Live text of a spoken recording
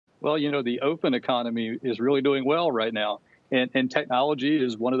Well, the open economy is really doing well right now. And technology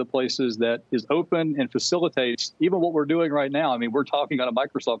is one of the places that is open and facilitates even what we're doing right now. I mean, we're talking on a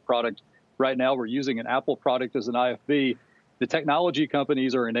Microsoft product right now. We're using an Apple product as an IFB. The technology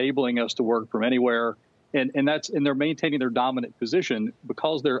companies are enabling us to work from anywhere. And they're maintaining their dominant position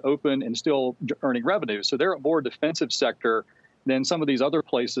because they're open and still earning revenue. So they're a more defensive sector than some of these other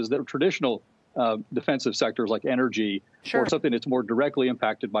places that are traditional defensive sectors like energy or something that's more directly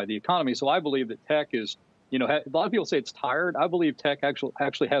impacted by the economy. So I believe that tech is, a lot of people say it's tired. I believe tech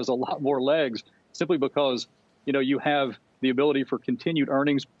actually has a lot more legs simply because, you have the ability for continued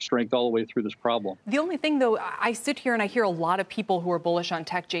earnings strength all the way through this problem. The only thing, though, I sit here and I hear a lot of people who are bullish on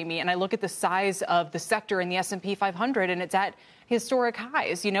tech, Jamie, and I look at the size of the sector in the S&P 500, and it's at historic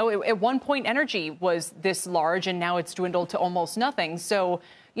highs. At one point, energy was this large, and now it's dwindled to almost nothing. So,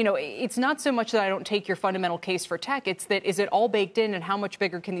 it's not so much that I don't take your fundamental case for tech. It's that, is it all baked in, and how much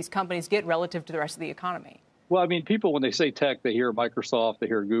bigger can these companies get relative to the rest of the economy? Well, I mean, people, when they say tech, they hear Microsoft, they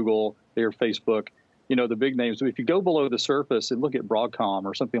hear Google, they hear Facebook, the big names. So if you go below the surface and look at Broadcom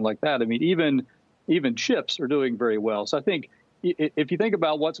or something like that, I mean, even chips are doing very well. So I think if you think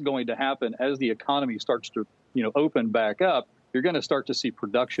about what's going to happen as the economy starts to, open back up, you're going to start to see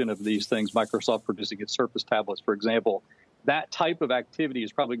production of these things, Microsoft producing its Surface tablets, for example. That type of activity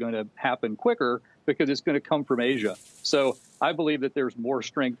is probably going to happen quicker because it's going to come from Asia. So I believe that there's more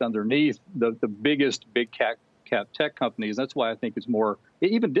strength underneath the biggest big cap tech companies. That's why I think it's more,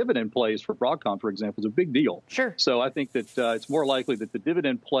 even dividend plays for Broadcom, for example, is a big deal. Sure. So I think that it's more likely that the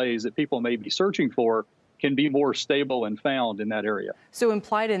dividend plays that people may be searching for can be more stable and found in that area. So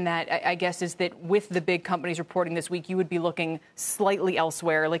implied in that, I guess, is that with the big companies reporting this week, you would be looking slightly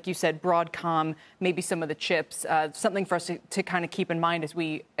elsewhere. Like you said, Broadcom, maybe some of the chips, something for us to kind of keep in mind as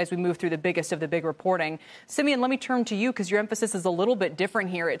we move through the biggest of the big reporting. Simeon, let me turn to you because your emphasis is a little bit different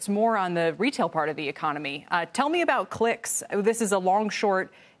here. It's more on the retail part of the economy. Tell me about Clicks. This is a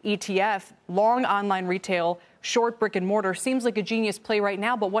long-short ETF, long online retail, short brick and mortar. Seems like a genius play right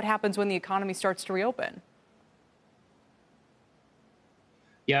now, but what happens when the economy starts to reopen?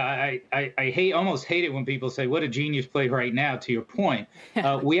 Yeah, I almost hate it when people say, what a genius play right now, to your point.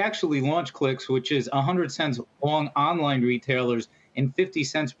 We actually launched Clicks, which is 100 cents long online retailers and 50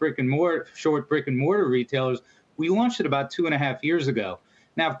 cents short brick and mortar retailers. We launched it about 2.5 years ago.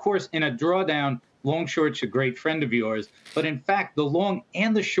 Now, of course, in a drawdown, long short's a great friend of yours. But in fact, the long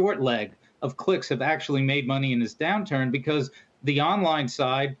and the short leg of Clicks have actually made money in this downturn because the online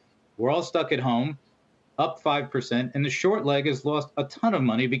side, we're all stuck at home, up 5%, and the short leg has lost a ton of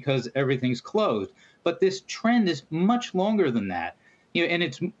money because everything's closed. But this trend is much longer than that.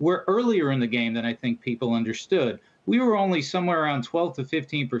 And we're earlier in the game than I think people understood. We were only somewhere around 12 to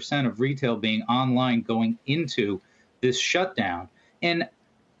 15% of retail being online going into this shutdown. And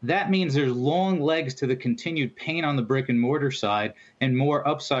that means there's long legs to the continued pain on the brick and mortar side and more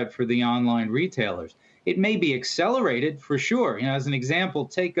upside for the online retailers. It may be accelerated for sure. As an example,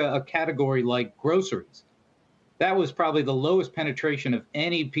 take a category like groceries. That was probably the lowest penetration of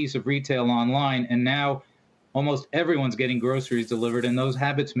any piece of retail online, and now almost everyone's getting groceries delivered, and those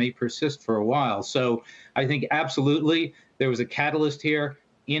habits may persist for a while. So I think absolutely there was a catalyst here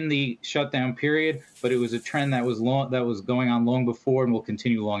in the shutdown period, but it was a trend that was going on long before and will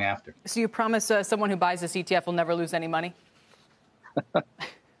continue long after. So you promise someone who buys this ETF will never lose any money?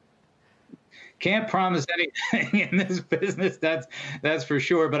 Can't promise anything in this business, that's for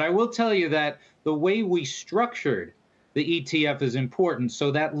sure. But I will tell you that the way we structured the ETF is important.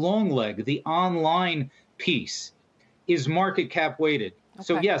 So that long leg, the online piece, is market cap weighted. Okay.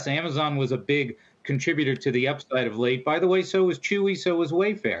 So yes, Amazon was a big contributor to the upside of late. By the way, so was Chewy, so was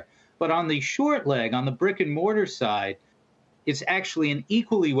Wayfair. But on the short leg, on the brick and mortar side, it's actually an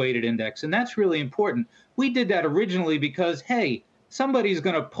equally weighted index. And that's really important. We did that originally because, hey, somebody's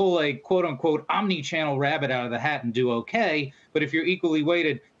going to pull a quote-unquote omni-channel rabbit out of the hat and do okay. But if you're equally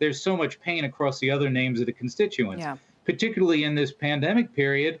weighted, there's so much pain across the other names of the constituents. Yeah. Particularly in this pandemic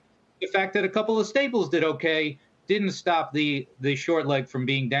period, the fact that a couple of staples did okay didn't stop the short leg from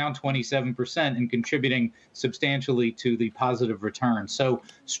being down 27% and contributing substantially to the positive return. So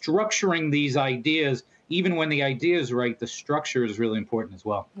structuring these ideas, even when the idea is right, the structure is really important as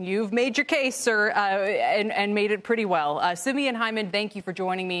well. You've made your case, sir, and made it pretty well. Simeon, Hyman, thank you for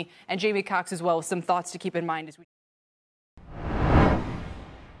joining me, and Jamie Cox as well with some thoughts to keep in mind as we